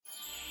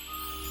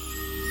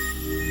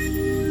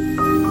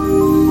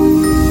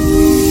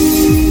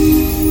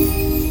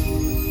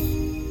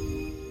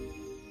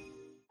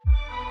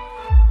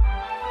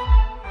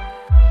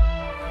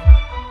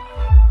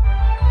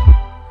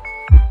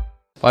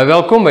Baie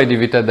welkom by die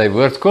Vita Dei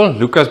Woordskool,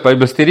 Lukas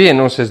Bybelstudie, en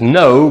ons is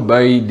nou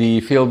by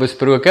die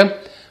veelbesproke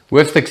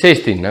hoofstuk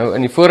 16. Nou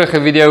in die vorige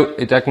video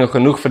het ek nou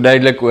genoeg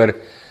verduidelik oor,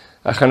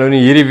 ek gaan nou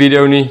nie hierdie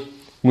video nie,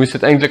 moes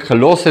dit eintlik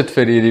gelos het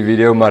vir hierdie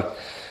video, maar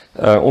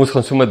ons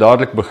gaan sommer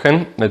dadelik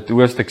begin met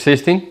hoofstuk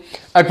 16.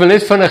 Ek wil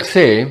net vinnig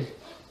sê,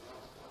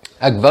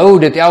 ek wou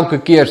dit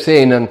elke keer sê,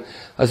 en dan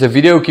as 'n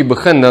videoetjie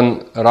begin,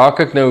 dan raak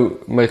ek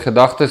nou, my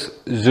gedagtes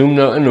zoom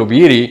nou in op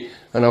hierdie,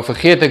 en dan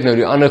vergeet ek nou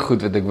die ander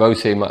goed wat ek wou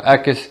sê, maar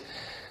ek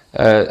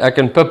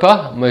en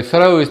Pippa, my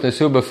vrou is nou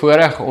so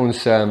bevoorreg,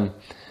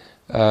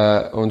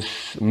 ons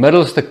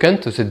middelste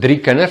kind, ons het 3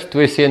 kinders,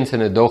 2 seuns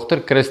en 'n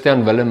dogter,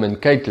 Christian, Willem en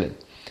Caitlin.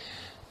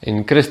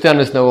 En Christian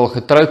is nou al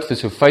getroud vir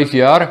so 5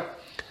 jaar,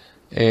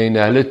 en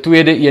hulle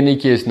tweede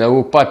enetjie is nou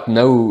op pad,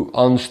 nou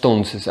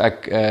aanstonds is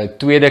ek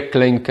tweede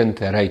kleinkind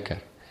ryker.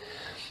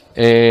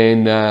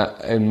 En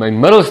my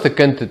middelste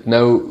kind het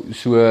nou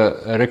so 'n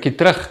rukkie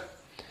terug,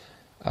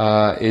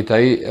 het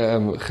hy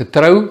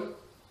getrou,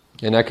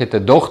 en ek het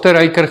 'n dogter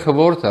ryker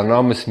geword, haar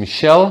naam is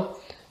Michelle,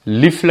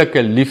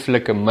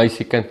 lieflike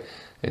meisiekind,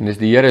 en is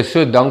die Here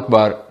so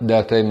dankbaar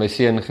dat hy my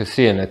seun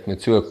geseën het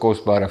met so 'n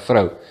kosbare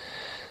vrou.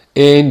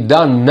 En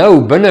dan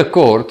nou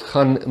binnekort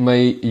gaan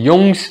my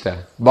jongste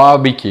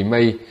babietjie,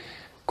 my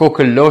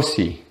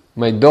kokkelossie,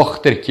 my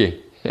dogtertjie,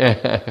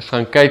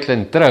 gaan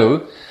Caitlin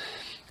trou,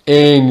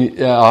 en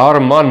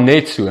haar man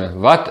net so,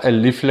 wat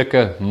 'n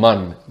lieflike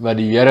man, wat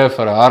die Here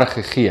vir haar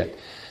gegee het.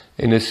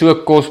 En is so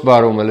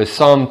kosbaar om hulle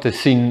saam te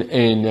sien,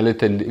 en hulle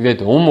te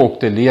weet, hom ook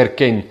te leer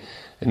ken,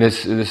 en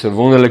dis 'n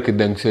wonderlike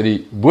ding. So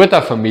die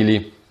Botha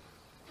familie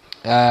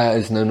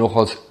is nou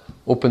nogals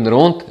op en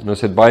rond, en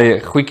ons het baie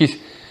goedjies.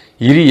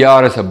 Hierdie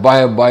jaar is 'n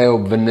baie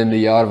opwindende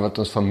jaar wat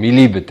ons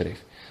familie betref,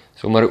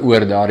 sommer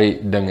oor daardie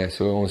dinge.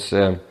 So ons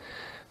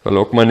wil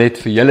ook maar net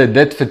vir julle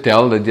dit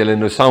vertel, dat julle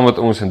nou saam met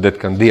ons en dit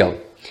kan deel.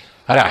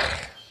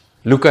 Reg,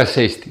 Lukas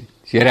 16,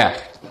 is jy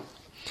reg?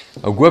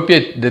 Ek hoop jy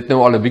het dit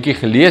nou al 'n bietjie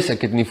gelees.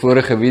 Ek het in die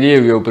vorige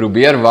video jou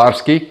probeer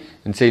waarsku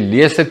en sê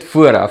lees dit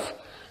vooraf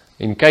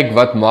en kyk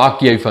wat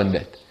maak jy van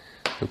dit.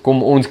 So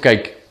kom ons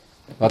kyk,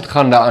 wat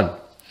gaan daar aan?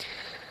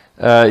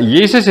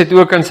 Jesus het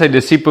ook aan sy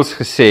disippels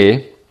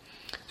gesê,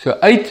 so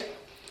uit,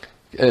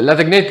 laat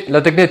ek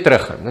net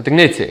teruggaan, laat ek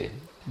net sê,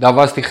 daar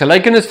was die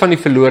gelykenis van die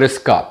verlore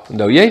skaap,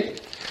 onthou jy?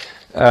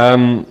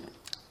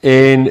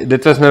 En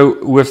dit was nou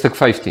hoofstuk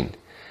 15,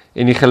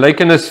 en die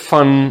gelykenis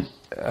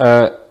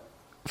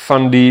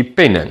van die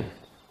penning.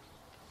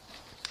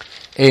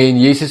 En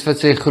Jesus wat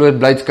sê groot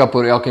blydskap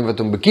oor elkeen wat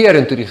hom bekeer,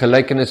 en toe die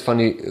gelykenis van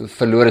die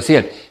verlore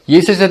seun.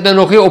 Jesus het nou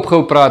nog nie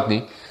opgehou praat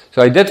nie.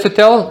 So hy dit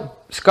vertel,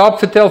 skaap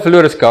vertel,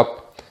 verlore skaap,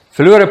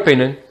 verlore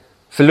penning,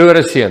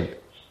 verlore seun.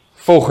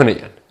 Volgende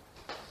een.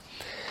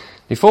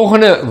 Die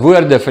volgende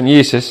woorde van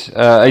Jesus,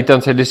 hy het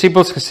aan sy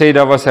disippels gesê,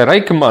 daar was 'n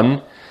ryke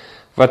man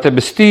wat 'n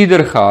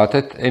bestuurder gehad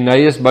het, en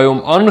hy is by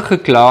hom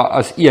aangekla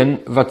as een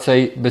wat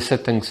sy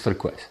besittings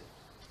verkwis.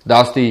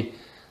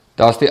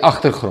 Daar's die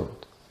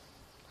agtergrond.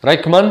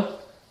 Ryk man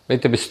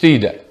met 'n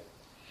bestuurder.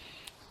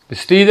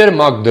 Bestuurder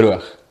maak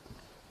droog.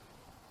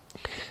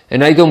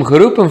 En hy het hom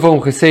geroep en vir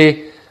hom gesê,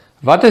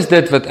 wat is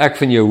dit wat ek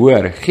van jou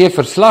hoor? Gee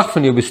verslag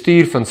van jou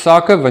bestuur van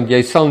sake, want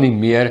jy sal nie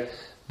meer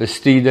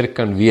bestuurder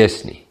kan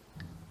wees nie.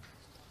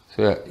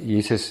 So,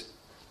 Jesus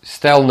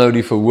stel nou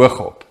die verhoog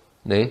op,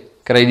 né?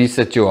 Kry die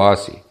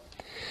situasie.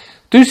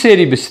 Toe sê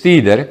die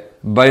bestuurder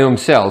by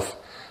homself,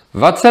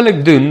 wat sal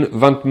ek doen,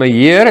 want my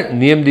Heer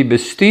neem die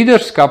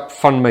bestuurderskap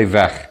van my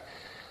weg.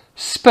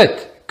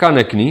 Spit kan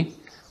ek nie,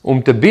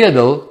 om te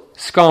bedel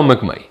skaam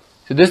ek my.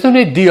 So dis nou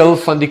net deel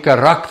van die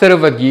karakter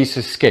wat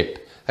Jesus skep.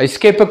 Hy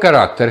skep 'n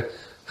karakter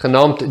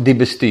genaamd die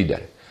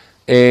bestuurder.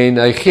 En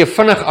hy gee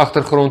vinnig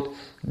agtergrond,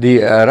 die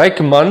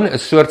ryke man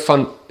is soort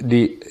van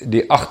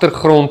die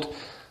agtergrond,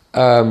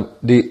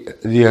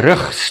 die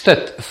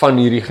rugstit van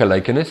hierdie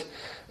gelykenis.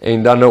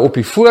 En dan nou op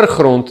die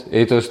voorgrond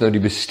het ons nou die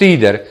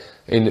bestuurder,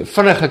 en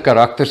vinnige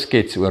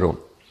karakterskets oor hom.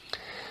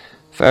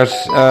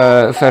 Vers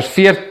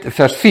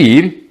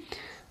 4,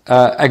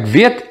 ek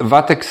weet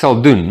wat ek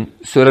sal doen,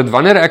 sodat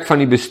wanneer ek van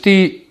die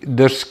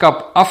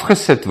bestuurderskap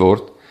afgesit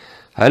word,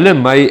 hulle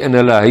my in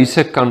hulle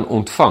huise kan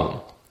ontvang.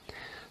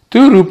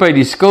 Toe roep hy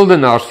die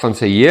skuldenaars van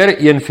sy Heer,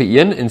 een vir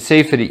een, en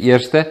sê vir die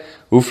eerste,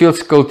 hoeveel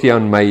skuld jy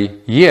aan my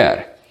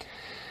Heer?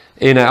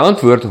 En hy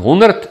antwoord,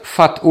 100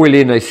 vat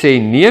olie, en hy sê,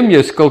 neem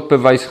jou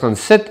skuldbewys, gaan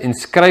sit, en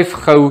skryf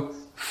gou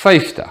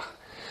 50.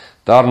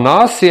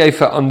 Daarna sê hy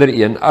vir ander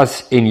een,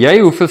 en jy,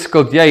 hoeveel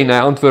skuld jy? En hy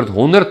antwoord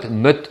 100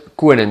 mit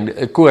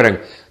koring.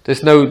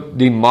 Dis nou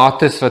die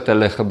mates wat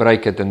hulle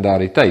gebruik het in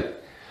daardie tyd.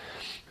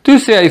 Toe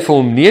sê hy vir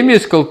hom, neem jou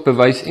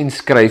skuldbewys en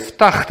skryf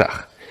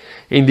 80.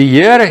 En die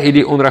Here het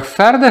die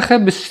onregverdige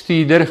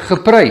bestuurder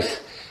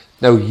geprys.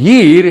 Nou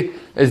hier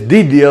is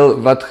die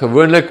deel wat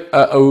gewoonlik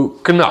 'n ou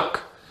knak.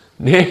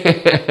 Nee,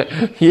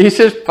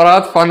 Jesus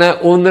praat van 'n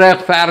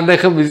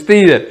onregverdige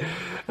bestuurder.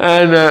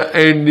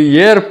 En die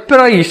Heer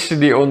prys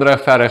die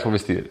onregverdige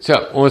bestuurder. So,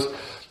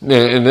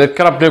 en dit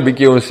krap nou 'n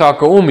bietjie ons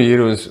sake om hier,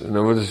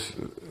 nou word ons,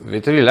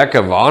 weet jy,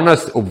 lekker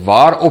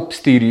waarop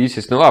stuur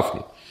Jesus nou af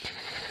nie.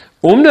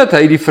 Omdat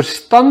hy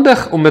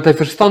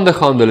verstandig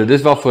gehandel het,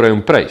 dis waarvoor hy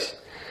hom prys.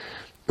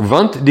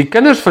 Want die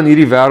kinders van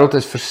hierdie wêreld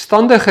is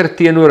verstandiger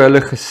teenoor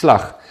hulle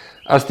geslag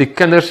as die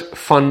kinders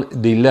van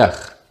die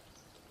lig.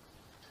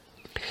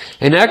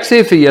 En ek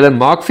sê vir julle,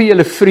 maak vir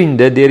julle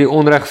vriende deur die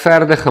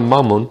onregverdige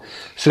mammon,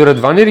 sodat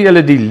wanneer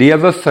julle die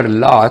lewe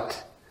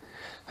verlaat,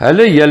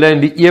 hulle julle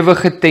in die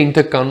ewige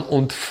tente kan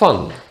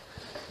ontvang.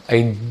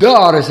 En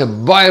daar is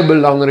 'n baie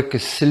belangrike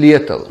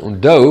sleutel.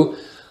 Onthou,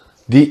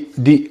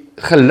 die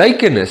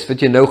gelykenis wat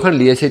jy nou gaan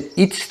lees, het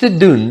iets te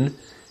doen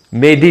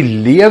met die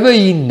lewe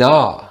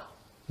hierna.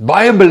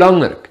 Baie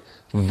belangrik,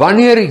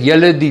 wanneer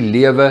julle die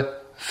lewe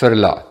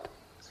verlaat.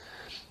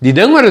 Die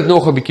ding wat dit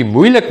nog 'n bietjie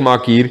moeilik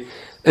maak hier,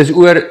 is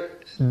oor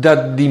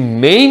dat die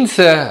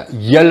mense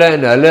julle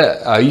in hulle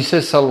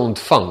huise sal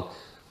ontvang,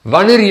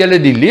 wanneer julle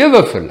die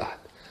lewe verlaat.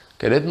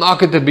 Okay, dit maak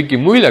dit 'n bietjie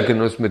moeilik,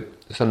 en ons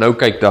sal nou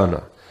kyk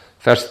daarna.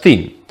 Vers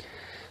 10.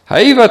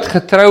 Hy wat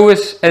getrou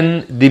is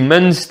in die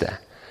minste,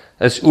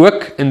 is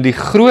ook in die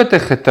groote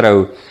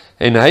getrou,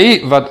 en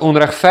hy wat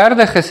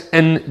onregverdig is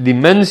in die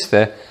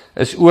minste,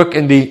 is ook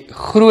in die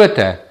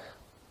groote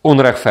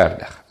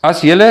onregverdig.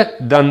 As julle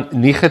dan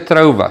nie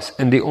getrou was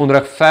in die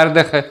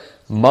onregverdige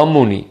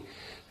mammonie,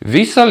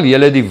 wie sal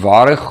julle die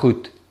ware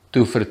goed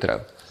toevertrou?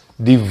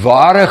 Die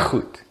ware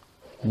goed.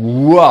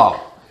 Wow,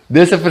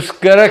 dis 'n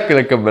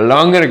verskriklike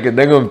belangrike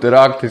ding om te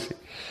raak te sien.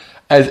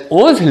 As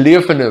ons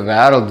leef in 'n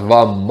wêreld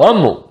waar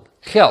mammon,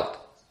 geld,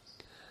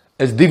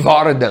 is die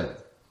ware ding.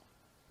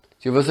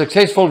 As jy wil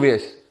suksesvol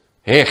wees,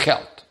 hê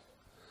geld.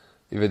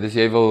 Jy weet, as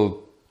jy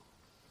wil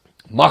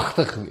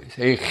magtig wees,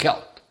 hê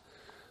geld.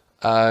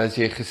 As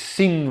jy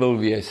gesien wil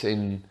wees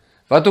en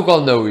wat ook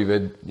al nou, jy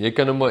weet, jy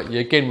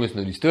ken mos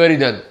nou die storie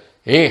dan,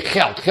 hê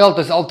geld. Geld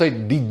is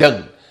altyd die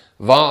ding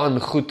waaraan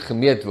goed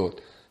gemeet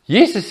word.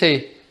 Jesus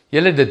sê,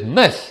 julle dit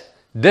mis,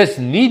 dis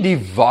nie die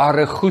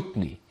ware goed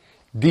nie.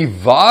 Die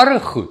ware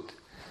goed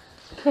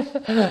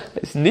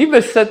is nie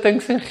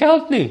besittings en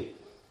geld nie.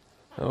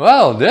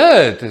 Wel,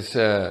 dit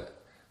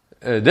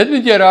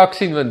moet jy raak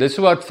sien, want dit is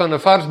so wat van 'n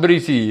vars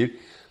briesie hier,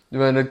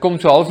 want dit kom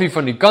so halfie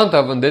van die kant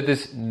af, want dit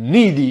is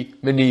nie die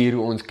manier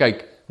hoe ons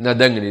kyk na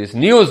dinge nie. Dit is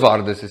nie ons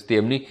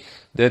waardesisteem nie,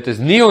 dit is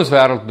nie ons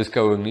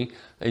wêreldbeskouing nie,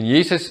 en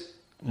Jesus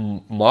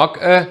maak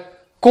 'n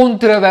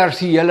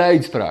kontroversiële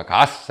uitspraak,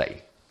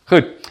 hassy.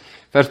 Goed,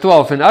 vers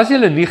 12, en as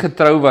julle nie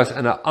getrou was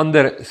in 'n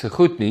ander se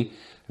goed nie,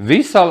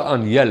 wie sal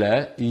aan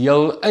julle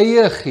jul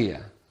eie gee?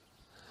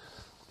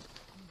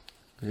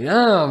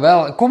 Ja,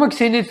 wel, kom ek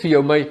sê net vir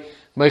jou,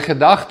 my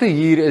gedagte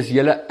hier is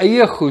julle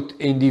eie goed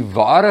en die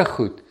ware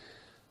goed,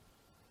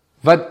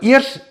 wat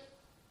eers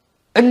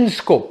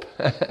inskop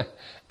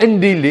in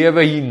die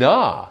lewe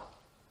hierna.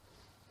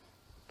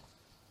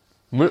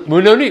 Moet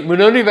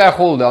nou nie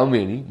weghol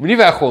daarmee nie, moet nie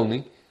weghol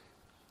nie.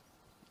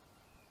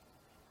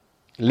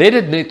 Let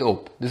dit net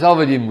op, dis al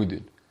wat jy moet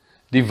doen.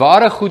 Die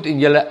ware goed en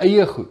julle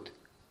eie goed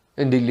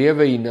in die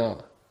lewe hierna.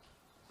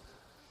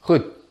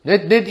 Goed,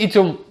 net iets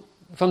om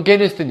van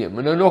kennis te neem,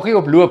 maar nou nog nie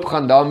op loop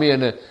gaan daarmee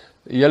in 'n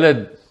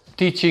hele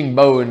teaching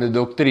bou en 'n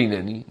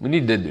doktrine nie,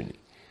 moenie dit doen nie.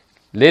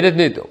 Let dit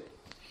net op.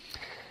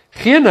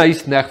 Geen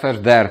huisknegt,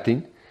 vers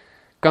 13,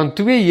 kan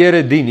twee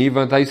here dien nie,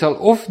 want hy sal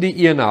of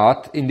die een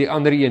haat en die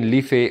ander een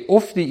lief hê,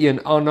 of die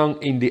een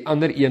aanhang en die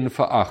ander een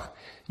verag.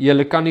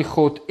 Julle kan nie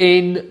God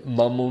en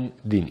mammon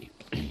dien nie.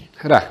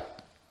 Reg.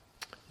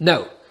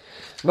 Nou,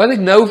 wat ek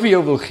nou vir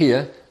jou wil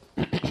gee,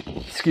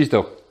 ekskuus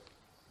tog,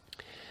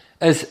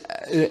 is,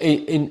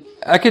 en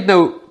ek het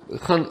nou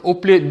gaan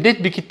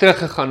net bietjie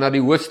teruggegaan na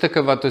die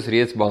hoofstukke wat ons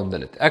reeds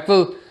behandel het. Ek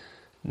wil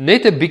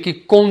net 'n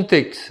bietjie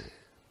konteks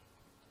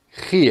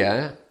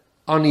gee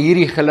aan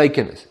hierdie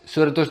gelykenis,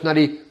 sodat ons na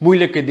die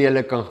moeilike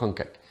dele kan gaan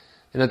kyk.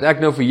 En dat ek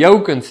nou vir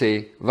jou kan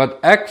sê, wat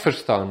ek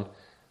verstaan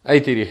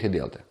uit hierdie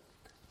gedeelte.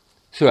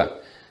 So,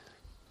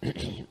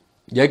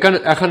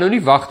 ek gaan nou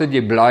nie wag dat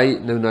jy blaai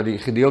nou na die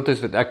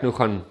gedeeltes wat ek nou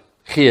gaan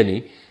gee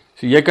nie.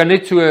 So jy kan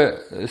net so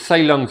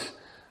sylangs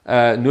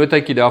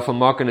notaatjie daarvan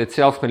maak en dit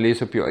self gaan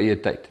lees op jou eie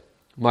tyd.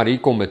 Maar hier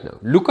kom dit nou.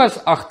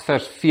 Lukas 8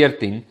 vers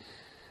 14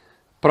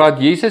 praat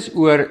Jesus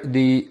oor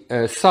die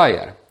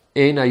saaier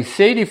en hy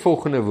sê die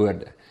volgende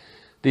woorde.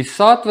 Die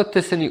saad wat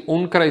tussen die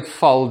onkruid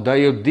val,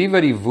 dui op die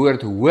wat die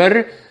woord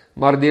hoor,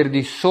 maar deur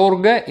die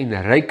sorge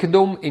en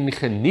rykdom en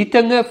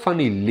genietinge van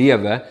die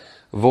lewe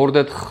word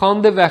dit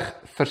gaandeweg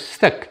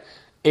verstik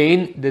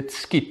en dit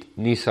skiet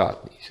nie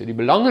saad nie. So die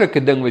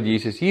belangrike ding wat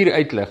Jesus hier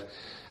uitlig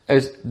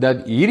is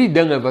dat hierdie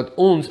dinge wat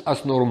ons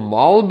as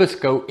normaal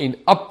beskou en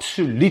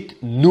absoluut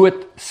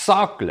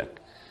noodsaaklik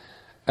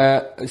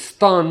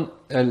staan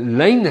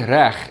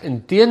lynreg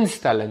in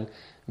teenstelling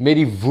met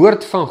die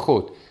woord van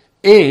God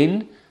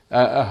en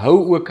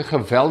hou ook 'n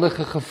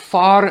geweldige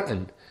gevaar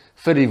in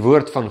vir die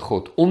woord van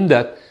God,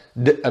 omdat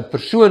 'n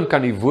persoon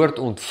kan die woord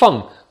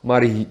ontvang,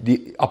 maar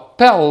die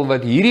appel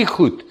wat hierdie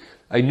goed,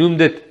 hy noem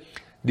dit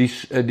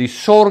die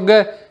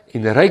sorge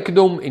en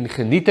rykdom en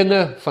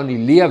genietinge van die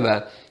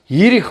lewe,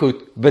 hierdie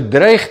goed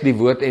bedreig die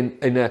woord en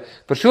 'n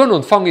persoon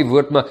ontvang die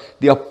woord, maar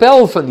die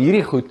appel van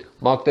hierdie goed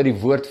maak dat die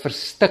woord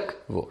verstik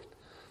word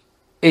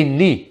en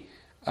nie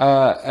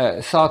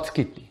saad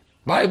skiet nie.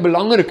 Baie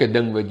belangrike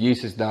ding wat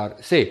Jesus daar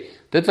sê.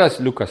 Dit was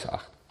Lukas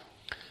 8.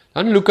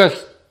 Dan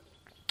Lukas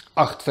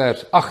 8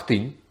 vers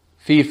 18,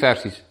 4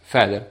 versies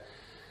verder,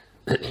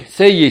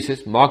 sê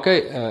Jesus,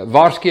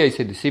 waarsku hy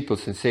sy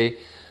disippels en sê,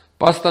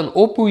 pas dan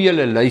op hoe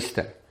julle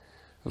luister,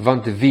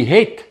 want wie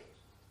het,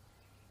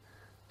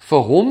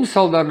 vir hom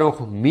sal daar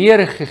nog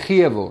meer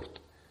gegee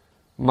word,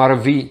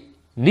 maar wie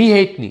nie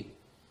het nie,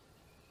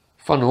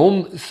 van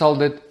hom sal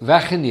dit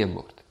weggeneem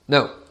word.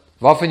 Nou,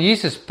 waarvan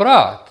Jesus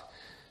praat,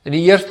 in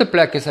die eerste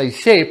plek is hy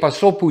sê,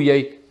 pas op hoe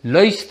jy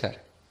luister.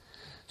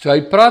 So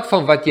hy praat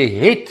van wat jy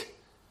het,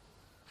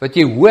 wat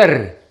jy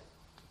hoor.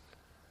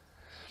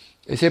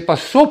 Hy sê,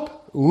 pas op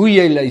hoe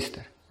jy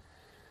luister.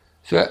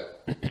 So,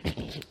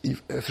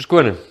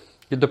 verskoning,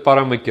 ek het 'n paar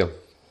aan my keel.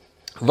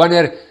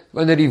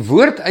 Wanneer die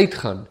woord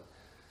uitgaan,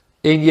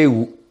 en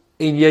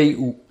jy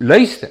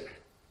luister,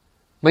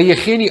 maar jy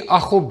gee nie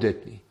ag op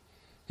dit nie,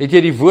 het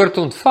jy die woord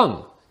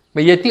ontvang,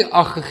 maar jy het nie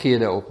ag gegee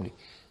daarop nie.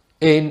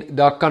 En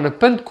daar kan 'n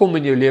punt kom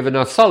in jou lewe,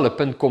 daar sal 'n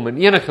punt kom in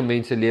enige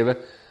mens se lewe,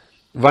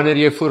 wanneer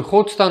jy voor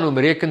God staan om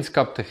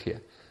rekenskap te gee,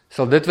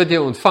 sal dit wat jy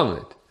ontvang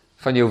het,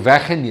 van jou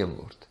weggeneem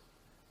word.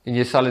 En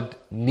jy sal dit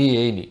nie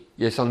hê nie.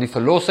 Jy sal nie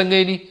verlossing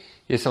hê nie,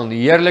 jy sal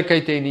nie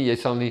heerlikheid hê nie, jy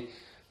sal nie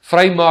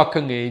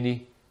vrymaking hê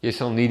nie, jy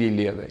sal nie die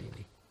lewe hê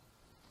nie.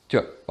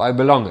 Tja, baie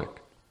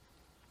belangrik.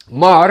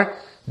 Maar,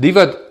 die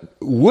wat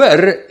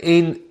hoor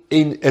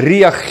en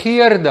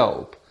reageer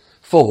daarop,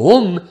 vir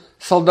hom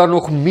sal daar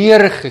nog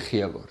meer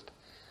gegee word.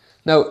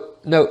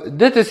 Nou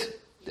dit is,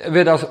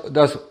 weet,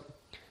 daar's,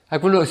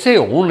 ek wil nou sê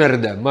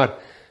honderde, maar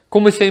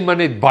kom ons sê maar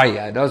net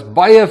baie, daar's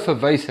baie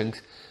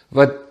verwysings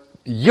wat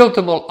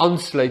heeltemal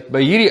aansluit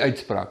by hierdie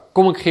uitspraak.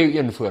 Kom ek gee jou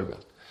een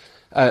voorbeeld.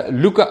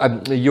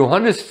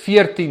 Johannes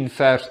 14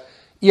 vers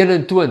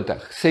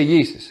 21 sê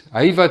Jesus,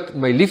 hy wat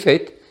my lief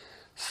het,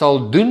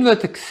 sal doen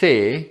wat ek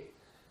sê,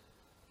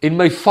 en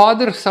my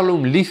Vader sal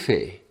hom lief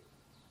hê.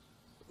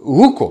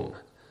 Hoekom?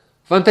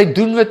 Want hy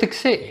doen wat ek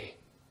sê.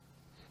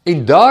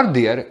 En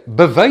daardeur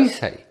bewys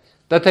hy,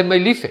 dat hy my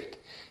lief het.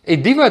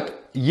 En die wat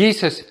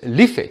Jesus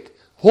lief het,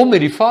 hom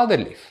het die Vader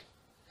lief.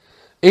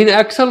 En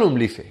ek sal hom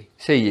lief hê,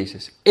 sê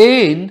Jesus.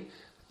 En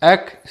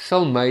ek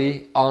sal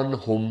my aan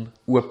hom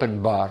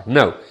openbaar.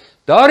 Nou,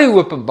 daardie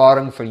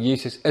openbaring van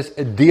Jesus is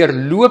 'n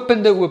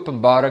deurlopende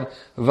openbaring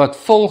wat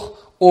volg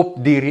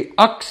op die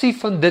reaksie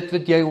van dit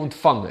wat jy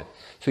ontvang het.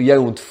 So jy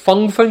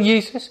ontvang van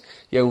Jesus,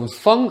 jy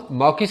ontvang,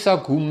 maak nie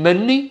saak hoe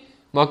min nie,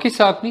 maak nie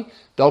saak nie,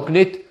 dalk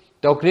net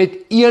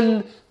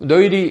een,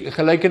 onthou jy die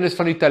gelykenis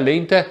van die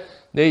talente,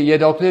 nee, jy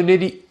dalk net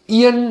die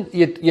een,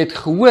 jy het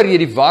gehoor, jy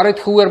het die waarheid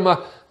gehoor, maar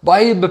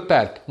baie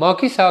beperk,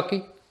 maak nie saak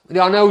nie,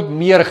 die ander het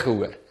meer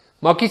gehoor,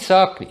 maak nie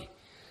saak nie.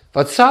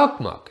 Wat saak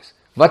maak is,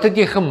 wat het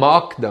jy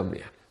gemaak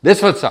daarmee?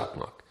 Dis wat saak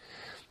maak.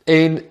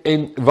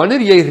 En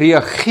wanneer jy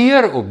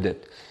reageer op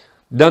dit,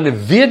 dan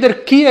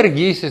wederkeer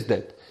Jesus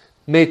dit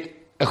met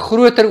 'n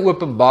groter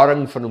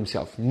openbaring van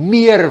homself,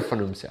 meer van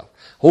homself.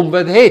 Hom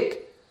wat het,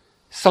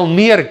 sal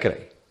meer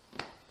kry.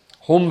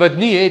 Hom wat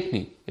nie het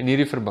nie, in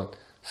hierdie verband,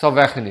 sal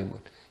weggeneem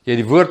word. Jy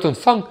het die woord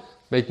ontvang,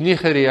 maar het nie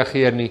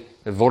gereageer nie,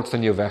 dit word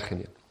van jou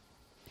weggeneem.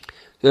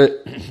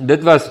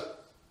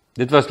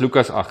 Dit was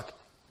Lukas 8.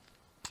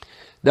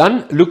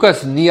 Dan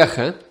Lukas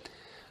 9,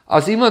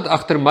 as iemand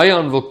agter my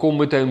aan wil kom,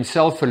 moet hy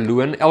homself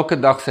verloon, elke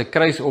dag sy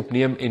kruis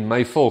opneem en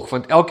my volg,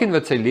 want elkeen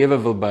wat sy lewe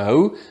wil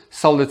behou,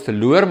 sal dit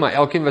verloor, maar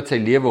elkeen wat sy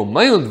lewe om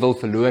my ont wil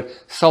verloor,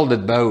 sal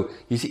dit behou.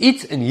 Hier's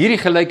iets in hierdie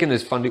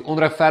gelykenis van die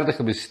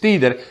onregverdige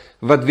bestuurder,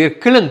 wat weer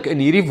klink in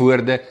hierdie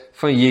woorde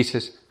van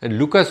Jesus, in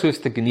Lukas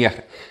hoofstuk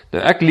 9.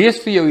 Nou ek lees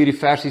vir jou hierdie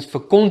versies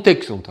vir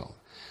konteks onthou.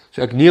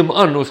 So ek neem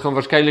aan, ons gaan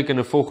waarskynlik in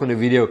 'n volgende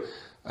video,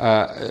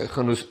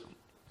 gaan ons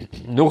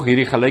nog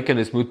hierdie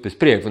gelykenis moet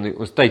bespreek, want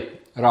ons tyd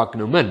raak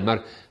nou min,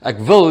 maar ek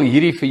wil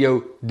hierdie vir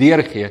jou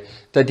deurgee,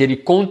 dat jy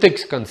die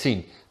konteks kan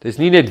sien. Dis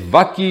nie net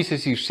wat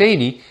Jesus hier sê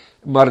nie,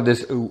 maar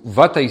dis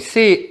wat hy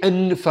sê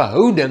in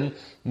verhouding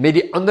met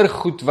die ander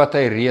goed wat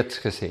hy reeds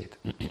gesê het.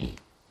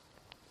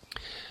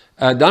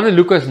 Dan in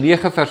Lukas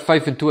 9 vers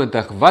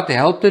 25, wat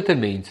help dit 'n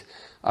mens,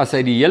 as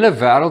hy die hele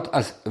wêreld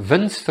as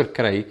wins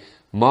verkry,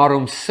 maar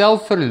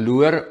homself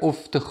verloor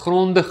of te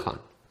gronde gaan?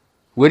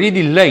 Hoor jy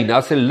die lyn,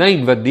 as 'n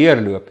lyn wat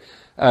deurloop.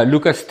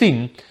 Lukas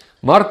 10,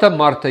 Martha,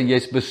 Martha, jy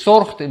is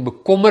besorgd en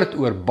bekommerd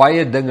oor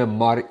baie dinge,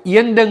 maar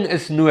een ding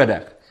is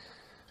nodig.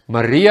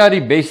 Maria het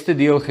die beste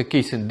deel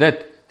gekies en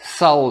dit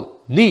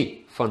sal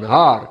nie van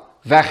haar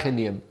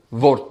weggeneem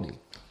word nie.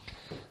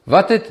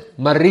 Wat het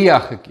Maria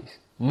gekies?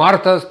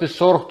 Martha is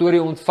besorgd oor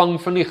die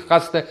ontvang van die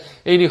gaste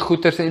en die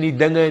goeders en die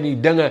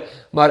dinge,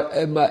 maar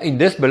en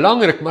dis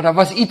belangrik, maar daar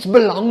was iets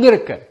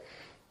belangriker.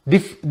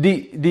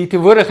 Die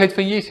teenwoordigheid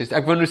van Jesus.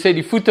 Ek wil nou sê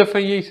die voete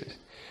van Jesus.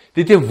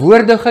 Die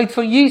teenwoordigheid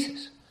van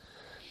Jesus.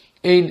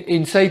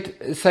 En sy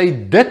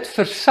het dit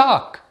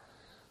versaak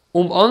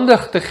om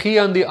aandag te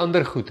gee aan die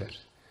ander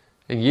goeders.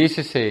 En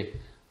Jesus sê,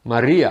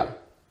 Maria,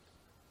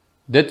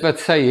 dit wat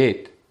sy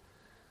het,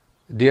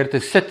 deur te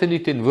sit in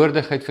die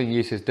teenwoordigheid van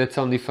Jesus, dit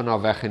sal nie van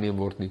haar weggeneem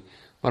word nie,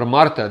 Maar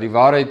Martha, die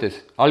waarheid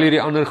is, al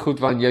hierdie ander goed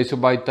waarin jy so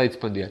baie tyd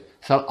spandeer,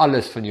 sal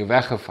alles van jou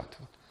weggevat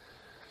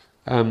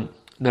word.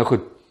 Nou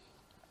goed,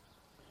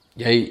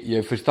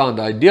 jy verstaan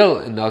daai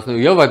deel, en daar's nou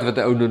heel wat 'n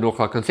ou nou nog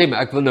kan sê,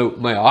 maar ek wil nou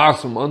my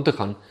haas om aan te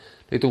gaan,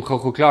 net om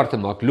gou klaar te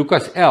maak.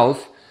 Lukas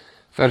 11,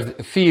 vers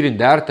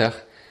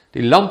 34,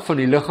 die lamp van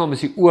die liggaam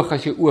is die oog.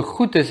 As jou oog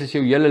goed is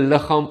jou hele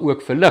liggaam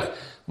ook verlig.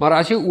 Maar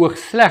as jou oog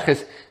sleg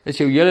is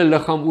jou hele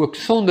liggaam ook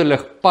sonder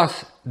lig.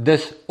 Pas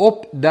dus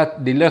op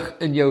dat die lig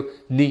in jou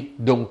nie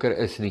donker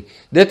is nie.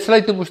 Dit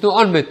sluit ons nou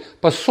aan met,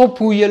 pas op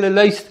hoe jy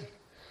luister.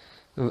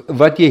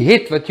 Wat jy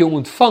het, wat jy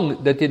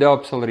ontvang, dat jy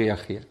daarop sal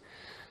reageer.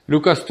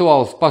 Lukas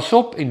 12, pas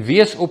op en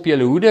wees op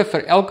julle hoede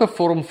vir elke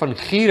vorm van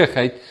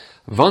gierigheid,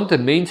 want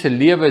 'n mens se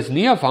lewe is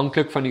nie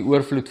afhanklik van die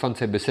oorvloed van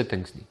sy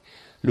besittings nie.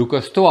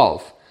 Lukas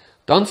 12,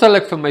 dan sal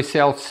ek vir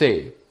myself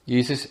sê,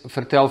 Jesus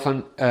vertel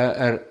van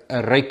 'n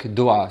ryk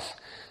dwaas,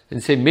 en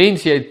sê,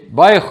 mens, jy het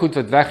baie goed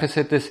wat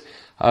weggesit is,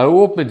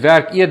 hou op met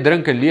werk, eet,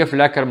 drink en leef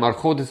lekker, maar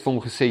God het vir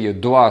hom gesê, jou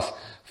dwaas,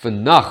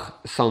 vandag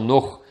sal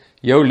nog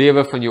jou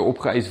lewe van jou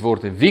opgeëis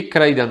word, en wie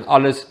kry dan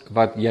alles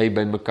wat jy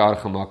bymekaar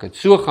gemaak het?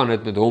 So gaan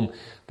dit met hom,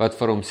 wat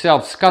vir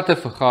homself skatte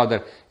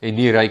vergader, en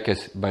nie ryk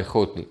is by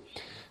God nie.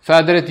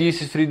 Verder het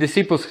Jesus vir die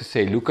disippels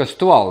gesê, Lukas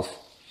 12,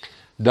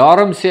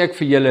 daarom sê ek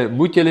vir julle,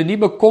 moet julle nie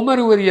bekommer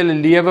oor julle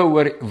lewe,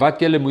 oor wat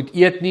julle moet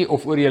eet nie,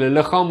 of oor julle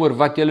liggaam, oor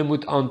wat julle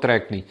moet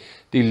aantrek nie.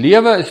 Die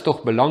lewe is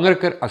tog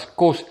belangriker as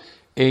kos,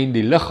 en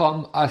die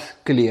liggaam as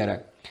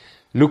klere.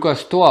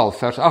 Lukas 12,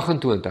 vers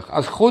 28,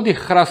 as God die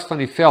gras van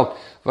die veld,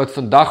 wat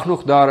vandag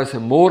nog daar is,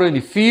 en môre in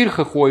die vuur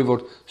gegooi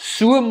word,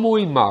 so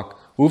mooi maak,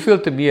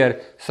 hoeveel te meer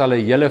sal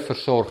hy julle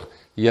versorg,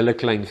 julle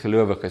klein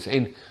gelowiges.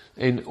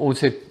 En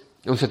ons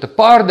het 'n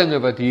paar dinge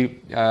wat hier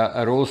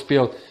 'n rol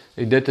speel,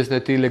 en dit is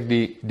natuurlik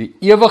die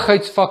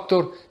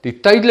ewigheidsfaktor, die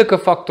tydelike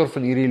faktor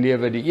van hierdie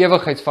lewe, die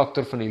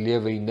ewigheidsfaktor van die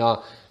lewe hierna,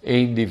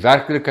 en die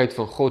werklikheid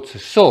van God se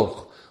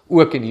sorg,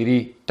 ook in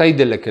hierdie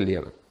tydelike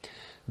lewe.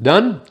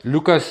 Dan,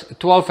 Lukas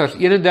 12 vers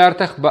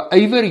 31,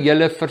 beywer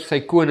julle vir sy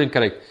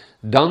koninkryk,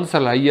 dan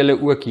sal hy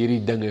julle ook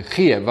hierdie dinge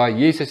gee, waar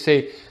Jesus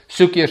sê,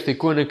 soek eers die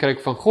koninkryk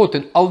van God,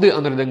 en al die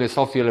ander dinge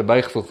sal vir julle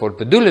bygevoeg word,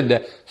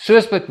 bedoelende,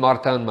 soos met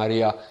Martha en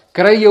Maria,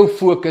 kry jou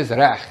fokus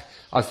reg,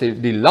 as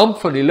die lamp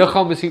van die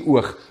liggaam is die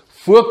oog,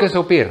 fokus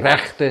op die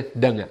regte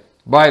dinge,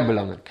 baie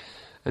belangrik.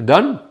 En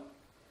dan,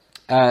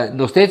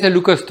 nog steeds in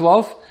Lukas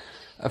 12,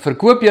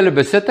 verkoop julle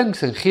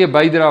besittings en gee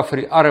bydra vir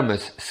die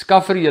armes,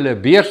 skaf vir julle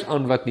 'n beurs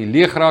aan wat nie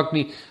leeg raak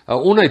nie, 'n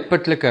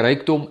onuitputlike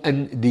rykdom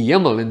in die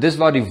hemel, en dis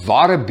waar die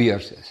ware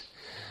beurs is.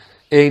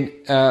 En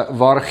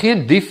waar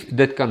geen dief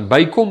dit kan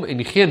bykom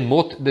en geen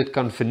mot dit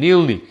kan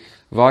verniel nie,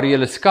 waar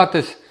julle skat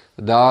is,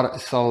 daar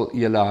sal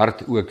julle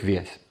hart ook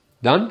wees.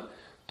 Dan,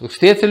 nog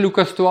steeds in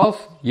Lukas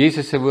 12,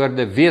 Jesus se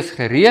woorde, wees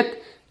gereed,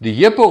 die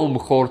heupe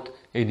omgord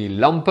en die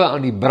lampe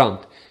aan die brand.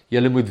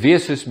 Julle moet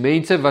wees soos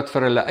mense wat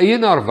vir hulle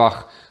eienaar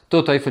wag,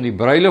 tot hy van die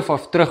bruilof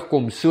af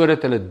terugkom,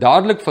 sodat hulle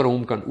dadelik vir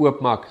hom kan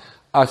oopmaak,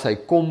 as hy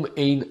kom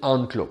en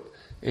aanklop.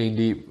 En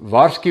die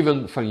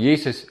waarskuwing van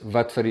Jesus,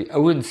 wat vir die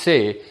ouens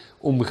sê,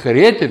 om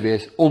gereed te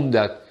wees,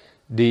 omdat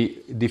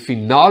die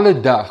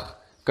finale dag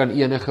kan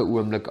enige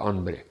oomblik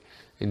aanbreek.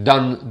 En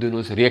dan doen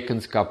ons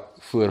rekenskap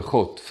voor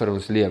God vir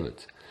ons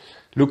lewens.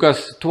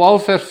 Lukas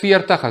 12 vers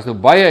 40, as nou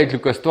baie uit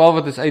Lukas 12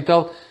 wat is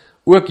uithaal,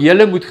 ook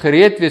julle moet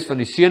gereed wees, van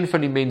die seun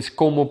van die mens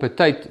kom op 'n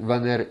tyd,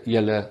 wanneer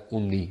julle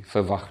hom nie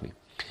verwag nie.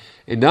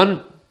 En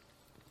dan,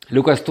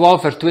 Lukas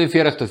 12 vers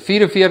 42 tot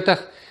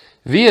 44,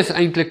 wie is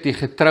eintlik die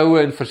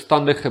getroue en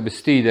verstandige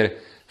bestuurder,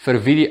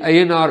 vir wie die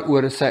eienaar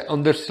oor sy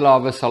ander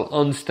slawe sal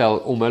aanstel,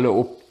 om hulle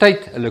op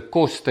tyd hulle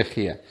kos te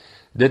gee?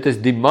 Dit is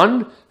die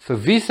man, vir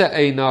wie sy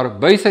eienaar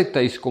by sy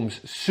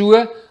tuiskoms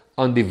so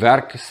aan die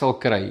werk sal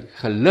kry.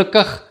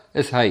 Gelukkig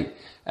is hy.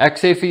 Ek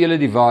sê vir julle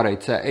die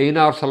waarheid, sy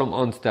eienaar sal hom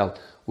aanstel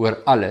oor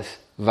alles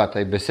wat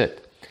hy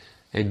besit.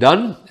 En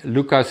dan,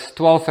 Lukas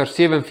 12 vers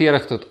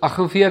 47 tot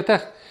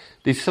 48,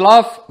 die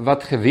slaaf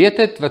wat geweet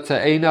het wat sy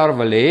eienaar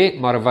wil hê,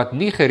 maar wat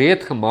nie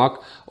gereed gemaak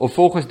of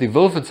volgens die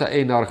wil van sy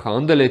eienaar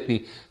gehandel het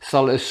nie,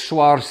 sal 'n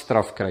swaar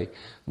straf kry.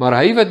 Maar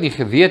hy wat nie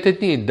geweet het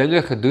nie en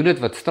dinge gedoen het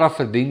wat straf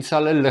verdien,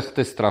 sal 'n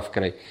ligte straf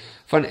kry.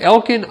 Van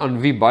elkeen aan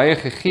wie baie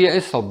gegee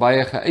is, sal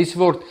baie geëis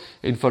word,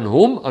 en van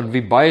hom aan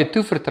wie baie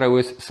toevertrou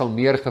is, sal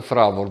meer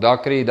gevra word. Daar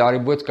kry jy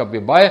daardie boodskap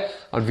weer, baie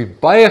aan wie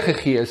baie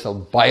gegee is,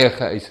 sal baie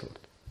geëis word.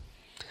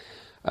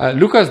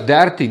 Lukas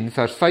 13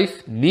 vers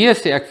 5, nee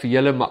sê ek vir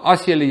julle, maar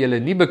as julle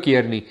nie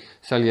bekeer nie,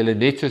 sal julle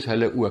net soos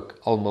hulle ook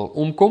almal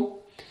omkom.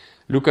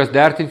 Lukas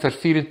 13 vers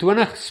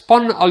 24,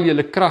 span al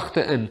julle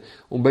kragte in,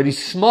 om by die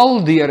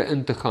smal deur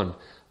in te gaan.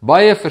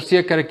 Baie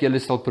verseker ek julle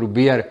sal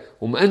probeer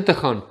om in te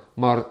gaan,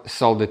 maar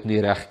sal dit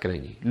nie reg kry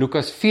nie.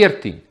 Lukas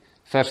 14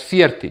 vers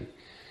 14,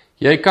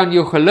 jy kan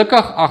jou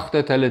gelukkig ag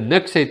dat hulle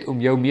niks het om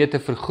jou mee te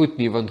vergoed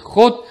nie, want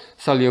God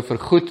sal jou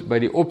vergoed by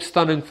die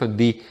opstanding van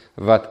die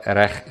wat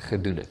reg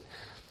gedoen het.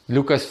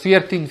 Lukas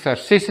 14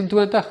 vers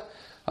 26,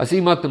 as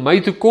iemand na my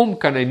toe kom,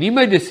 kan hy nie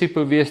my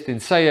disipel wees,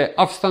 tensy hy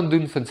afstand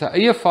doen van sy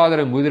eie vader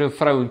en moeder en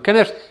vrou en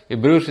kinders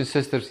en broers en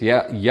susters,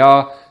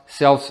 ja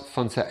selfs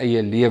van sy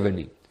eie lewe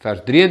nie.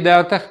 Vers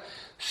 33,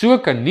 so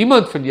kan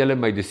niemand van julle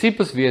my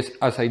disippels wees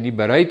as hy nie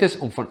bereid is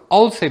om van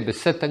al sy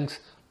besittings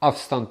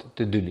afstand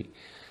te doen nie.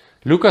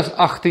 Lukas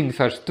 18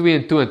 vers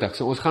 22,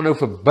 so ons gaan nou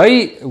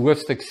verby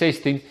hoofstuk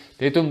 16,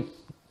 net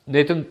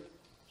om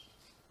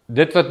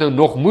dit wat nou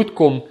nog moet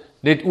kom,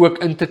 net ook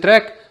in te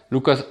trek.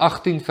 Lukas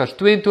 18 vers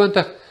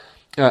 22,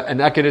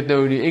 en ek het dit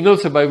nou in die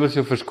Engelse Bybel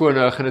so verskoon,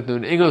 nou ek gaan dit nou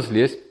in Engels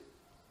lees.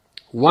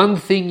 One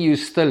thing you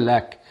still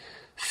lack,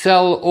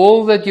 sell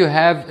all that you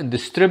have and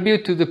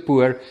distribute to the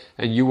poor,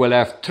 and you will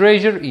have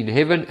treasure in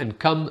heaven, and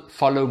come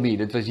follow me.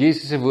 Dit was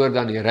Jesus se woord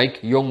aan die ryk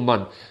jong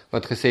man,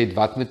 wat gesê het,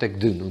 wat moet ek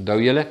doen? Onthou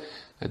julle?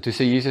 En toe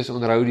sê Jesus,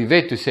 onderhou die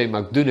wet, toe sê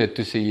maar ek doen het,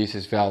 toe sê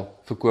Jesus wel,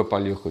 verkoop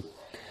al jou goed.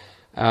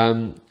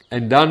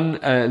 En dan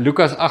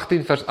Lukas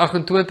 18 vers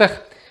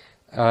 28,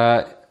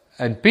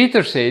 and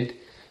Peter said,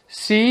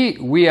 see,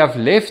 we have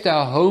left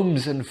our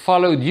homes and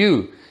followed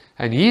you.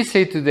 And he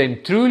said to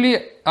them, truly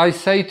I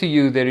say to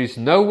you, there is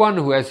no one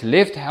who has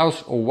left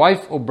house or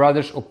wife or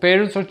brothers or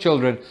parents or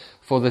children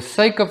for the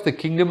sake of the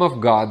kingdom of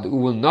God who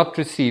will not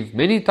receive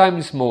many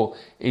times more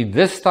in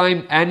this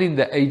time and in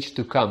the age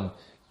to come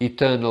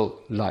eternal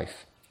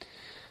life.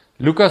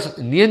 Lukas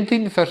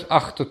 19 vers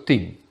 8 tot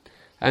 10.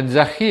 And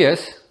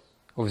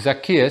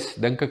Zacchaeus,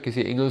 dink ek is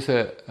die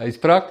Engelse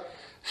uitspraak,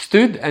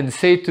 stood and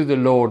said to the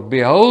Lord,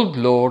 behold,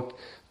 Lord,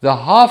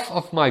 the half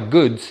of my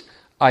goods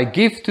I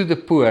give to the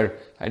poor,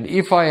 and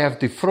if I have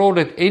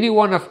defrauded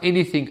anyone of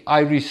anything, I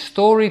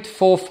restore it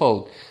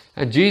fourfold.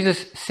 And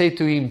Jesus said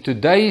to him,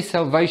 today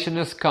salvation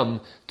has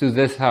come to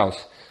this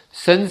house,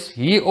 since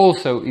he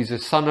also is a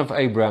son of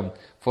Abraham,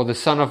 for the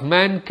Son of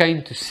Man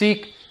came to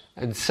seek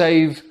and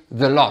save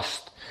the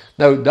lost.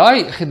 Nou,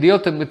 daai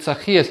gedeelte met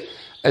Zacchaeus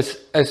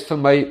is vir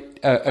my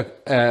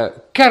 'n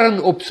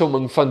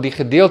kernopsomming van die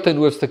gedeelte in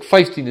hoofstuk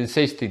 15 en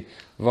 16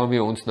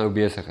 waarmee ons nou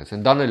besig is.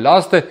 En dan 'n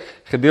laaste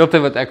gedeelte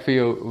wat ek vir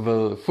jou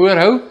wil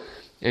voorhou,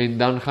 en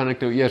dan gaan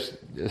ek nou eers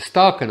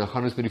staak en dan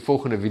gaan ons met die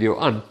volgende video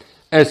aan,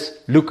 is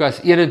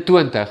Lukas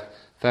 21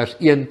 vers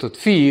 1 tot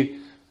 4,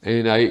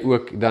 en hy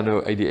ook dan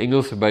nou uit die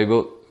Engelse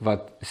Bybel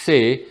wat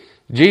sê,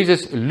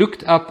 Jesus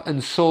looked up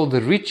and saw the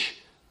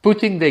rich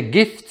putting their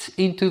gifts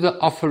into the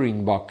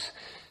offering box,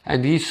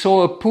 and he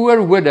saw a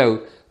poor widow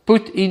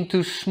put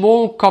into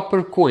small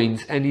copper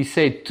coins, and he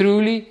said,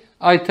 truly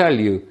I tell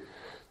you,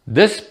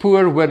 this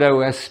poor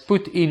widow has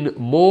put in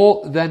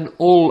more than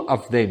all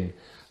of them,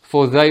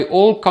 for they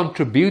all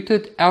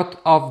contributed out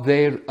of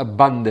their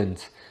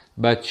abundance,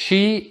 but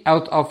she,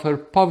 out of her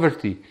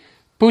poverty,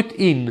 put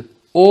in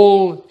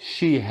all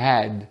she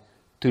had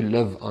to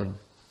live on.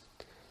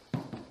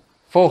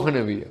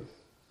 Volgende video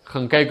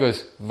gaan kyk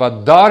ons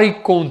wat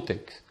daardie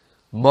konteks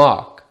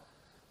maak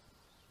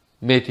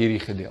met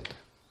hierdie gedeelte.